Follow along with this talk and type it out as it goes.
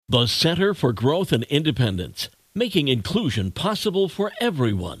The Center for Growth and Independence, making inclusion possible for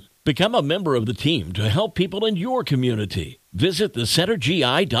everyone. Become a member of the team to help people in your community. Visit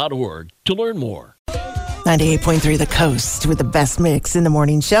thecentergi.org to learn more. 98.3 The Coast with the best mix in the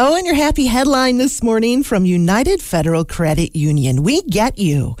morning show. And your happy headline this morning from United Federal Credit Union. We get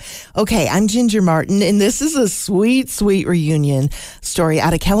you. Okay, I'm Ginger Martin, and this is a sweet, sweet reunion story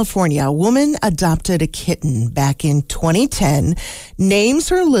out of California. A woman adopted a kitten back in 2010, names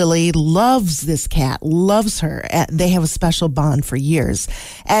her Lily, loves this cat, loves her. They have a special bond for years.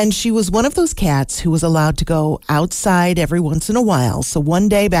 And she was one of those cats who was allowed to go outside every once in a while. So one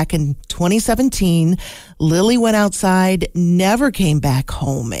day back in 2017, Lily went outside, never came back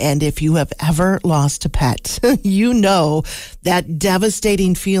home. And if you have ever lost a pet, you know that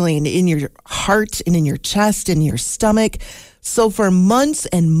devastating feeling in your heart and in your chest and your stomach. So for months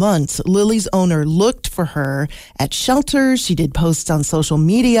and months, Lily's owner looked for her at shelters. She did posts on social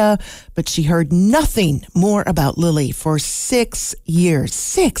media, but she heard nothing more about Lily for 6 years.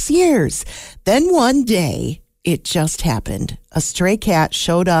 6 years. Then one day, it just happened. A stray cat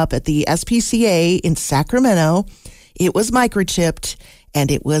showed up at the SPCA in Sacramento. It was microchipped, and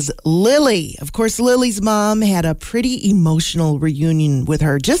it was Lily. Of course, Lily's mom had a pretty emotional reunion with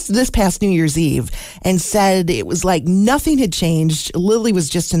her just this past New Year's Eve and said it was like nothing had changed. Lily was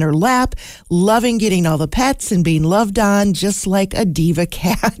just in her lap, loving getting all the pets and being loved on, just like a diva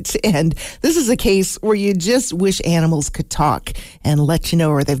cat. And this is a case where you just wish animals could talk and let you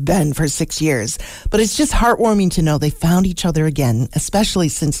know where they've been for 6 years. But it's just heartwarming to know they found each other again, especially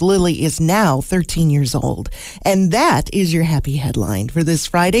since Lily is now 13 years old. And that is your happy headline for this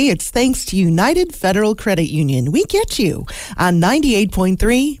Friday. It's thanks to United Federal Credit Union. We get you on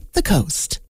 98.3 The Coast.